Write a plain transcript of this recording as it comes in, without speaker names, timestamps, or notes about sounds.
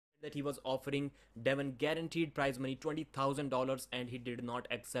that he was offering Devon guaranteed prize money $20,000 and he did not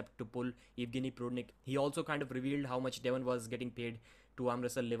accept to pull Evgeny Prudnik. He also kind of revealed how much Devon was getting paid to arm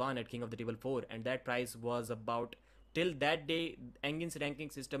wrestle Levan at King of the Table 4, and that price was about, till that day, Engin's ranking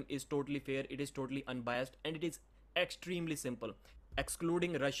system is totally fair, it is totally unbiased, and it is extremely simple.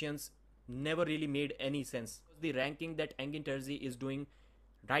 Excluding Russians never really made any sense. The ranking that Engin Terzi is doing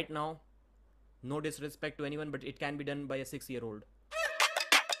right now, no disrespect to anyone, but it can be done by a 6-year-old.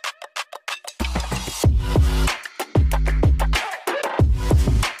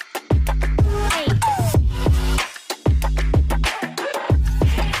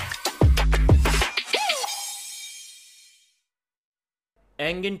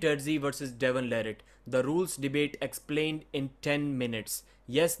 Engin Terzi versus Devon Larratt. The rules debate explained in 10 minutes.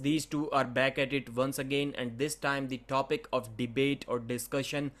 Yes, these two are back at it once again, and this time the topic of debate or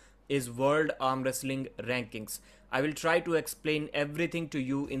discussion is World Arm Wrestling Rankings. I will try to explain everything to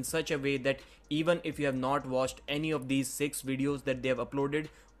you in such a way that even if you have not watched any of these 6 videos that they have uploaded,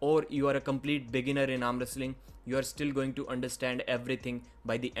 or you are a complete beginner in arm wrestling, you are still going to understand everything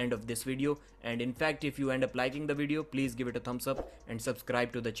by the end of this video. And in fact, if you end up liking the video, please give it a thumbs up and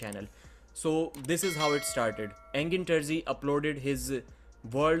subscribe to the channel. So this is how it started. Engin Terzi uploaded his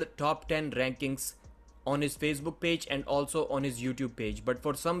world top 10 rankings on his Facebook page and also on his YouTube page, but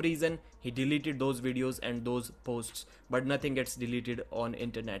for some reason he deleted those videos and those posts, but nothing gets deleted on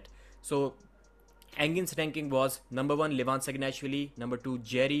internet. So Engin's ranking was number 1 Levan Saginashvili, number 2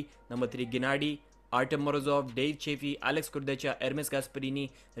 Jerry, number 3 Gennady, Artem Morozov, Dave Chaffee, Alex Kurdecha, Hermes Gasparini,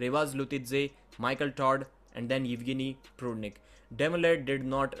 Revaz Lutidze, Michael Todd, and then Evgeny Prudnik. Devon Larratt did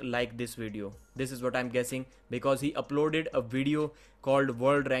not like this video. This is what I'm guessing, because he uploaded a video called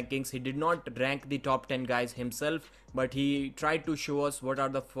World Rankings. He did not rank the top 10 guys himself, but he tried to show us what are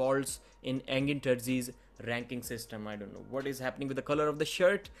the faults in Engin Terzi's ranking system. I don't know what is happening with the color of the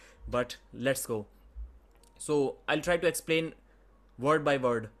shirt, but let's go. So I'll try to explain word by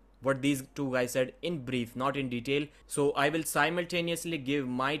word what these two guys said in brief, not in detail. So I will simultaneously give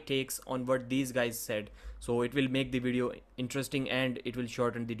my takes on what these guys said. So it will make the video interesting and it will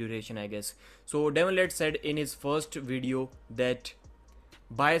shorten the duration, I guess. So Devon Larratt said in his first video that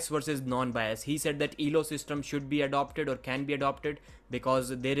bias versus non-bias. He said that ELO system should be adopted or can be adopted because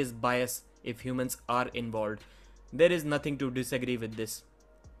there is bias if humans are involved. There is nothing to disagree with this.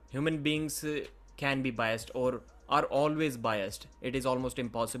 Human beings can be biased or are always biased. It is almost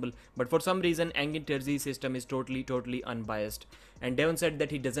impossible, but for some reason Engin Terzi's system is totally unbiased. And Devon said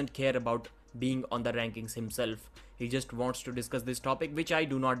that he doesn't care about being on the rankings himself. He just wants to discuss this topic, which I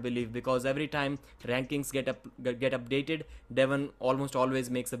do not believe, because every time rankings get updated, Devon almost always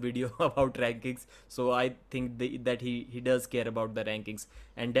makes a video about rankings. So I think that he does care about the rankings.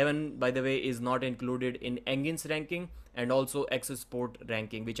 And Devon, by the way, is not included in Engin's ranking and also X Sport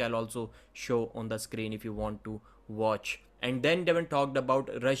ranking, which I'll also show on the screen if you want to watch. And then Devon talked about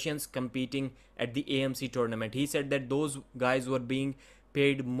Russians competing at the AMC tournament. He said that those guys were being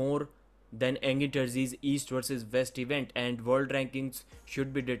paid more than Engin Terzi's East versus West event, and world rankings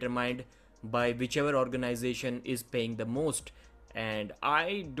should be determined by whichever organization is paying the most. And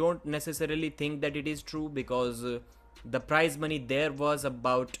I don't necessarily think that it is true, because the prize money there was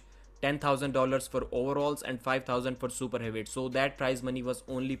about $10,000 for overalls and $5,000 for super heavyweight. So that prize money was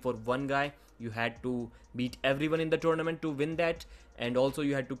only for one guy. You had to beat everyone in the tournament to win that, and also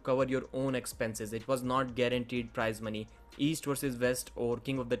you had to cover your own expenses. It was not guaranteed prize money. East versus West or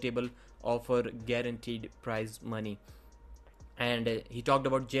King of the Table offer guaranteed prize money. And he talked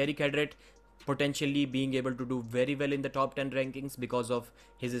about Jerry Cadret potentially being able to do very well in the top 10 rankings because of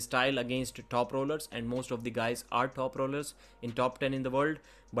his style against top rollers, and most of the guys are top rollers in top 10 in the world,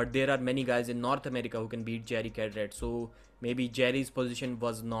 but there are many guys in North America who can beat Jerry Cadret. So maybe Jerry's position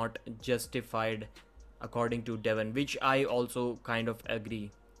was not justified according to Devon, which I also kind of agree.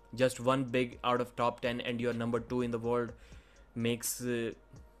 Just one big out of top 10 and you're number 2 in the world makes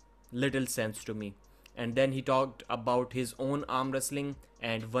little sense to me. And then he talked about his own arm wrestling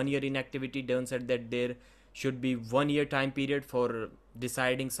and 1 year inactivity. Devon said that there should be 1 year time period for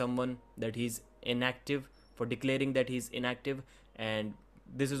deciding someone that he's inactive, for declaring that he's inactive, and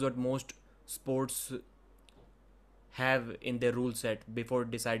this is what most sports have in their rule set before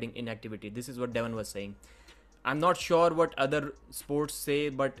deciding inactivity. This is what Devon was saying. I'm not sure what other sports say,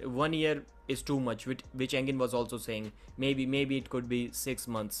 but 1 year is too much, which Engin was also saying. Maybe it could be 6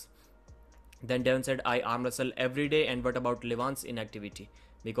 months. Then Devon said, I arm wrestle every day, and what about Levan's inactivity?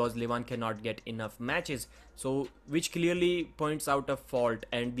 Because Levan cannot get enough matches. So, which clearly points out a fault.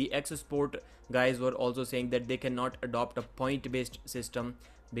 And the X Sport guys were also saying that they cannot adopt a point-based system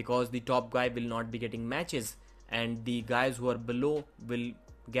because the top guy will not be getting matches, and the guys who are below will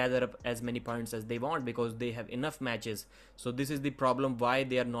gather up as many points as they want because they have enough matches. So this is the problem why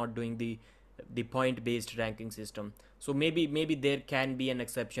they are not doing the point based ranking system. So maybe there can be an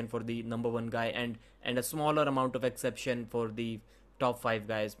exception for the number one guy, and a smaller amount of exception for the top 5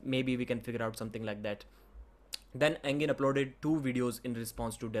 guys. Maybe we can figure out something like that. Then Engin uploaded 2 videos in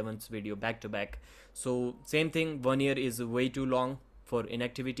response to Devon's video back to back. So same thing, 1 year is way too long for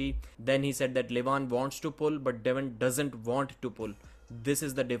inactivity. Then he said that Levan wants to pull but Devon doesn't want to pull. This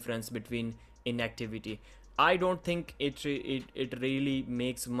is the difference between inactivity. I don't think it really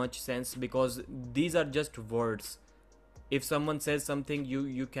makes much sense because these are just words. If someone says something,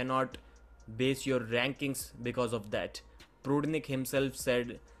 you cannot base your rankings because of that. Prudnik himself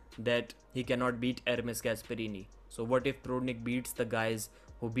said that he cannot beat Hermes Gasperini. So what if Prudnik beats the guys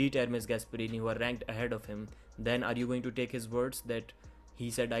who beat Hermes Gasperini, who are ranked ahead of him? Then are you going to take his words that he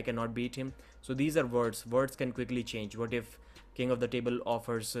said I cannot beat him? So these are words. Words can quickly change. What if King of the Table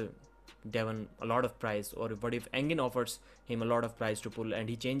offers Devon a lot of prize, or what if Engin offers him a lot of prize to pull and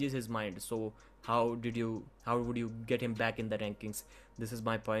he changes his mind? So how would you get him back in the rankings? This is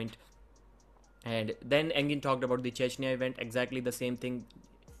my point. And then Engin talked about the Chechnya event, exactly the same thing.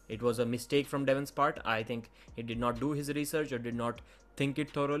 It was a mistake from Devon's part. I think he did not do his research or did not think it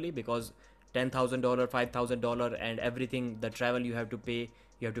thoroughly, because $10,000, $5,000 and everything, the travel you have to pay,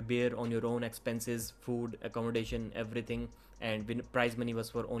 you have to bear on your own expenses, food, accommodation, everything, and prize money was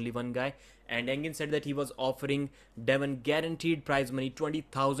for only one guy. And Engin said that he was offering Devon guaranteed prize money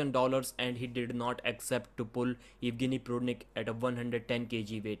 $20,000 and he did not accept to pull Evgeny Prudnik at a 110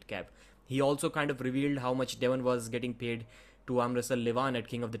 kg weight cap. He also kind of revealed how much Devon was getting paid to arm wrestle Levan at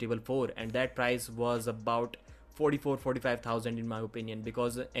King of the Table 4, and that price was about 45,000 in my opinion,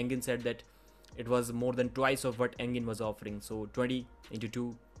 because Engin said that it was more than twice of what Engin was offering. So 20 into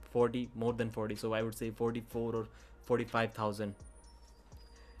 2, 40, more than 40. So I would say 44 or 45,000.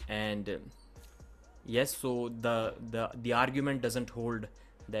 And yes, so the argument doesn't hold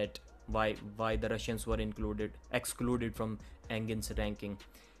that why the Russians were excluded from Engin's ranking.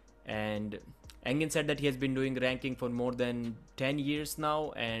 And Engin said that he has been doing ranking for more than 10 years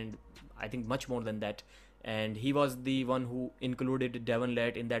now, and I think much more than that. And he was the one who included Devon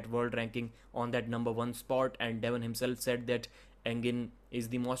Larratt in that world ranking on that number 1 spot. And Devon himself said that Engin is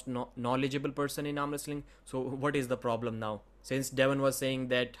the most knowledgeable person in arm wrestling. So what is the problem now? Since Devon was saying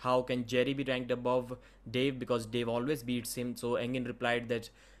that how can Jerry be ranked above Dave because Dave always beats him, so Engin replied that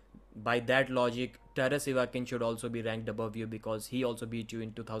by that logic, Terzi should also be ranked above you because he also beat you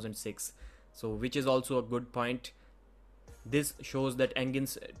in 2006. So which is also a good point. This shows that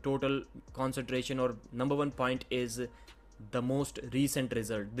Engin's total concentration or number 1 point is the most recent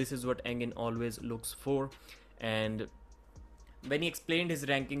result. This is what Engin always looks for. And when he explained his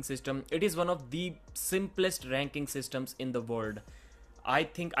ranking system, it is one of the simplest ranking systems in the world. I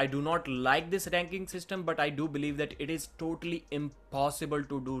think I do not like this ranking system, but I do believe that it is totally impossible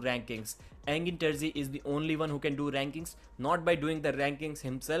to do rankings. Engin Terzi is the only one who can do rankings, not by doing the rankings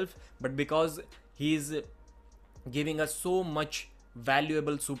himself, but because he is giving us so much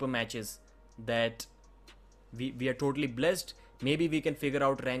valuable super matches that we are totally blessed. Maybe we can figure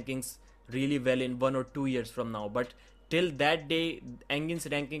out rankings really well in 1 or 2 years from now, but till that day, Engin's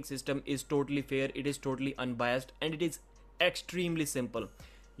ranking system is totally fair, it is totally unbiased, and it is extremely simple.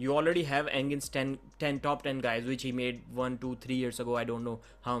 You already have Engin's 10 top 10 guys, which he made 1, 2, 3 years ago. I don't know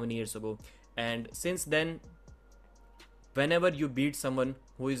how many years ago. And since then, whenever you beat someone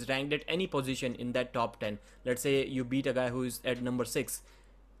who is ranked at any position in that top 10, let's say you beat a guy who is at number 6,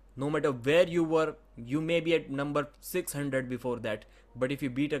 no matter where you were, you may be at number 600 before that, but if you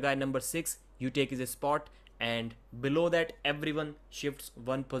beat a guy number 6, you take his spot, and below that everyone shifts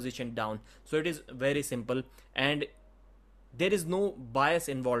 1 position down. So it is very simple, and there is no bias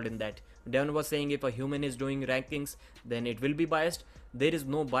involved in that. Devon was saying if a human is doing rankings, then it will be biased. There is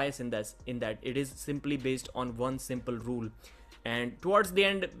no bias in that. It is simply based on one simple rule. And towards the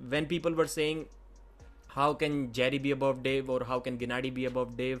end, when people were saying how can Jerry be above Dave or how can Gennady be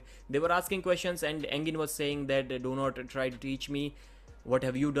above Dave, they were asking questions, and Engin was saying that do not try to teach me. What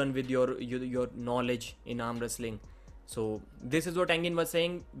have you done with your knowledge in arm wrestling? So this is what Engin was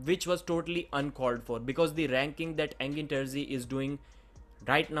saying, which was totally uncalled for, because the ranking that Engin Terzi is doing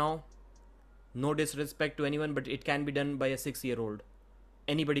right now, no disrespect to anyone, but it can be done by a 6-year-old.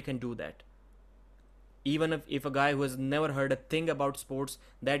 Anybody can do that. Even if a guy who has never heard a thing about sports,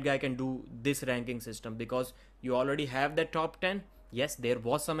 that guy can do this ranking system, because you already have that top 10. Yes, there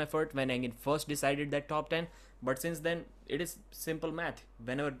was some effort when Engin first decided that top 10, but since then it is simple math.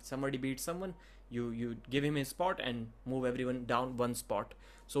 Whenever somebody beats someone, you give him his spot and move everyone down 1 spot.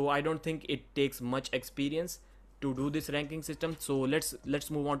 So I don't think it takes much experience. to do this ranking system. So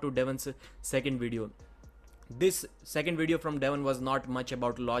let's move on to Devon's second video. This second video from Devon was not much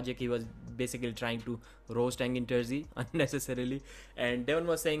about logic. He was basically trying to roast Engin Terzi unnecessarily, and Devon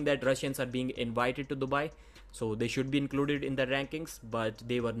was saying that Russians are being invited to Dubai, so they should be included in the rankings, but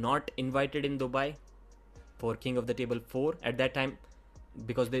they were not invited in Dubai for King of the Table 4 at that time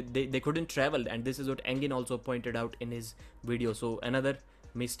because they couldn't travel, and this is what Engin also pointed out in his video. So another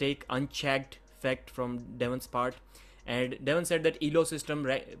mistake, unchecked fact from Devon's part. And Devon said that ELO system,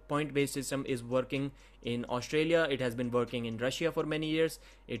 point based system, is working in Australia. It has been working in Russia for many years.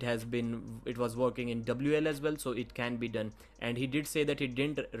 It was working in WL as well, so it can be done. And he did say that he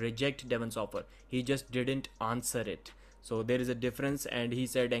didn't reject Devon's offer, he just didn't answer it. So there is a difference, and he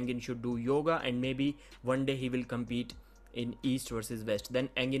said Engin should do yoga and maybe one day he will compete in East versus West. Then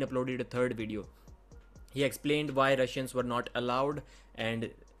Engin uploaded a third video. He explained why Russians were not allowed,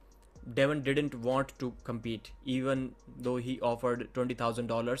 and Devon didn't want to compete even though he offered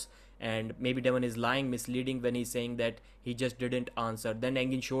 $20,000, and maybe Devon is lying, misleading when he's saying that he just didn't answer. Then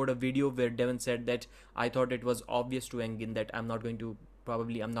Engin showed a video where Devon said that I thought it was obvious to Engin that I'm not going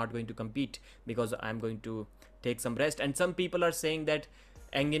to compete because I'm going to take some rest. And some people are saying that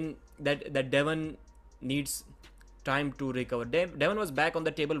that Devon needs time to recover. Devon was back on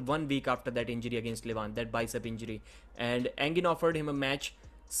the table 1 week after that injury against Levant, that bicep injury, and Engin offered him a match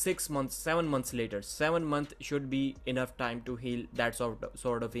 7 months later. 7 months should be enough time to heal that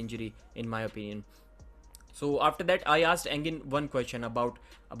sort of injury, in my opinion. So after that, I asked Engin one question about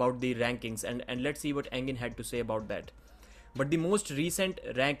the rankings, and let's see what Engin had to say about that. But the most recent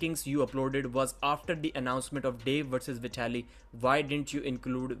rankings you uploaded was after the announcement of Dave versus Vitaly. Why didn't you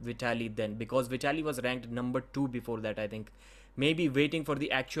include Vitaly then? Because Vitaly was ranked number 2 before that, I think. Maybe waiting for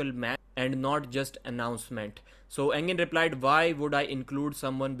the actual match and not just announcement. So Engin replied, why would I include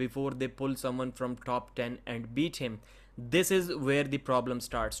someone before they pull someone from top 10 and beat him? This is where the problem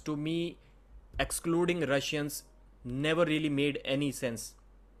starts. To me, excluding Russians never really made any sense.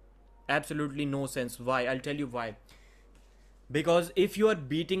 Absolutely no sense. Why? I'll tell you why. Because if you are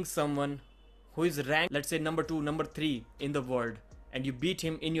beating someone who is ranked, let's say number 2, number 3 in the world, and you beat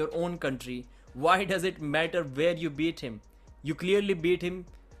him in your own country, why does it matter where you beat him? You clearly beat him.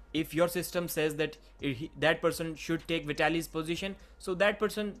 If your system says that that person should take Vitaly's position, so that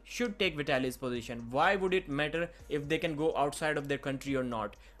person should take Vitaly's position. Why would it matter if they can go outside of their country or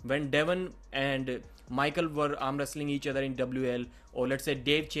not? When Devon and Michael were arm wrestling each other in WL, or let's say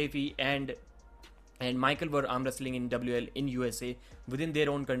Dave Chaffee and Michael were arm wrestling in WL in USA within their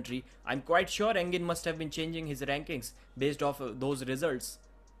own country, I'm quite sure Engin must have been changing his rankings based off of those results.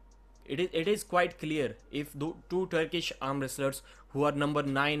 It is quite clear. If two Turkish arm wrestlers who are number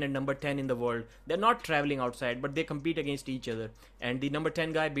 9 and number 10 in the world, they're not traveling outside, but they compete against each other, and the number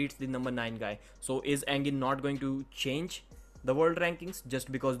 10 guy beats the number 9 guy. So is Engin not going to change the world rankings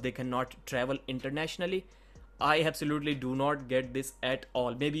just because they cannot travel internationally? I absolutely do not get this at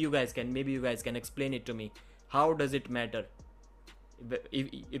all. Maybe you guys can explain it to me. How does it matter?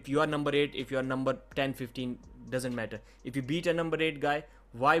 If you are number 8, if you are number 10, 15, doesn't matter. If you beat a number 8 guy,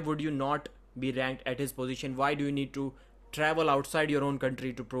 why would you not be ranked at his position? Why do you need to travel outside your own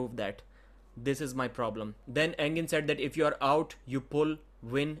country to prove that? This is my problem. Then Engin said that if you are out, you pull,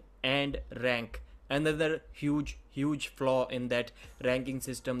 win and rank. Another huge flaw in that ranking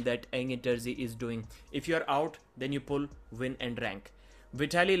system that Engin Terzi is doing. If you are out, then you pull, win and rank.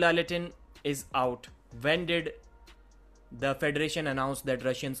 Vitaly Lalatin is out. When did the federation announce that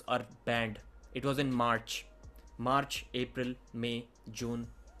Russians are banned? It was in March, April, May, June,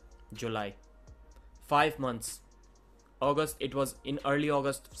 July. 5 months. August, it was in early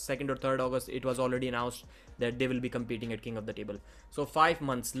August, 2nd or 3rd August, it was already announced that they will be competing at King of the Table. So 5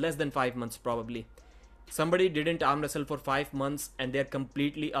 months, less than 5 months probably. Somebody didn't arm wrestle for 5 months and they're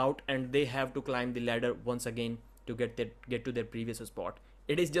completely out, and they have to climb the ladder once again to get to their previous spot.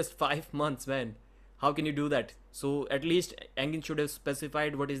 It is just 5 months, man. How can you do that? So at least Engin should have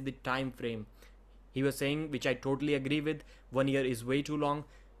specified what is the time frame. He was saying, which I totally agree with, 1 year is way too long.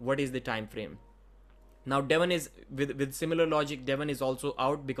 What is the time frame? Now Devon is, with similar logic, Devon is also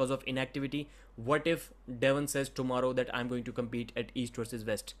out because of inactivity. What if Devon says tomorrow that I'm going to compete at East versus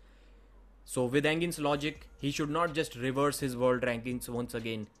West? So with Engin's logic, he should not just reverse his world rankings once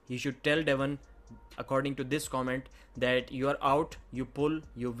again. He should tell Devon, according to this comment, that you are out, you pull,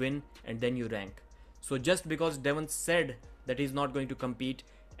 you win, and then you rank. So just because Devon said that he's not going to compete,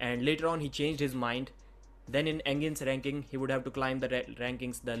 and later on he changed his mind, then in Engin's ranking, he would have to climb the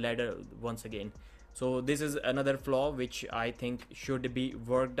rankings, the ladder once again. So this is another flaw which I think should be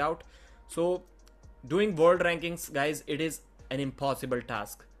worked out. So doing world rankings, guys, it is an impossible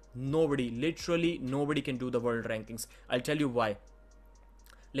task. Nobody, literally nobody can do the world rankings. I'll tell you why.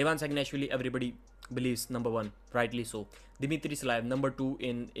 Levan Saginashvili, everybody believes number one, rightly so. Dimitri Salayev, number two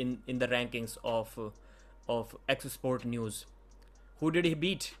in the rankings of X Sport News. Who did he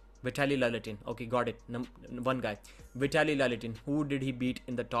beat? Vitaly Lalatin. Okay, got it. One guy. Vitaly Lalatin. Who did he beat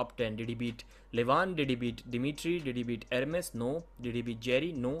in the top 10? Did he beat Levan? Did he beat Dimitri? Did he beat Hermes? No. Did he beat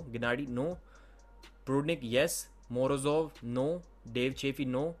Jerry? No. Gennady? No. Prudnik? Yes. Morozov? No. Dave Chaffee?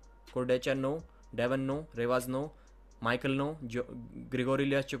 No. Kordecha? No. Devon? No. Revaz? No. Michael? No. Grigory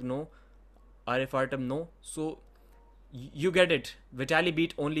Lyashchuk? No. Arif Artem? No. So you get it. Vitaly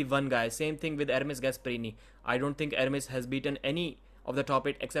beat only one guy. Same thing with Hermes Gasparini. I don't think Hermes has beaten any of the top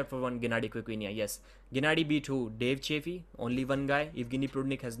 8 except for one, Gennady Kukuinia. Yes, Gennady beat who? Dave Chaffee, only one guy. Evgeny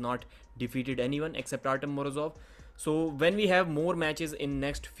Prudnik has not defeated anyone except Artem Morozov. So when we have more matches in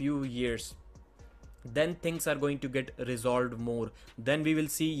next few years, then things are going to get resolved more. Then we will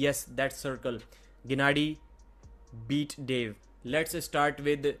see, yes, that circle. Gennady beat Dave. Let's start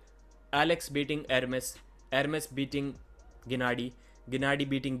with Alex beating Hermes, Hermes beating Gennady, Gennady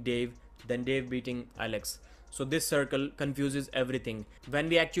beating Dave, then Dave beating Alex. So this circle confuses everything. When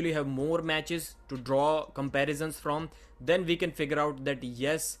we actually have more matches to draw comparisons from, then we can figure out that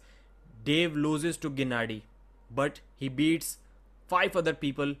yes, Dave loses to Gennady, but he beats 5 other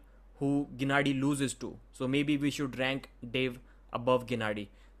people who Gennady loses to. So maybe we should rank Dave above Gennady.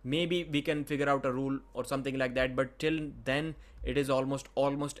 Maybe we can figure out a rule or something like that, but till then it is almost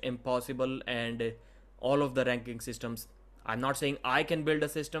impossible. And all of the ranking systems, I'm not saying I can build a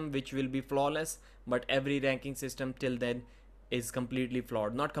system which will be flawless, but every ranking system till then is completely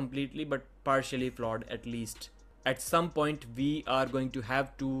flawed. Not completely, but partially flawed at least. At some point we are going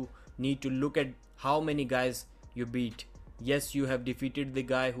to need to look at how many guys you beat. Yes, you have defeated the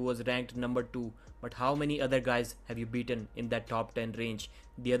guy who was ranked number 2, but how many other guys have you beaten in that top 10 range?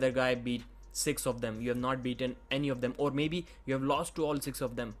 The other guy beat 6 of them. You have not beaten any of them, or maybe you have lost to all 6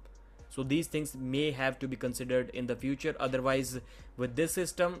 of them. So these things may have to be considered in the future. Otherwise, with this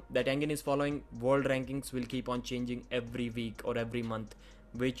system that Engin is following, world rankings will keep on changing every week or every month,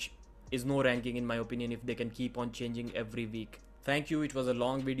 which is no ranking in my opinion if they can keep on changing every week. Thank you. It was a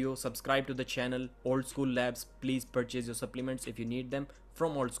long video. Subscribe to the channel Old School Labs. Please purchase your supplements if you need them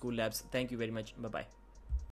from Old School Labs. Thank you very much. Bye bye.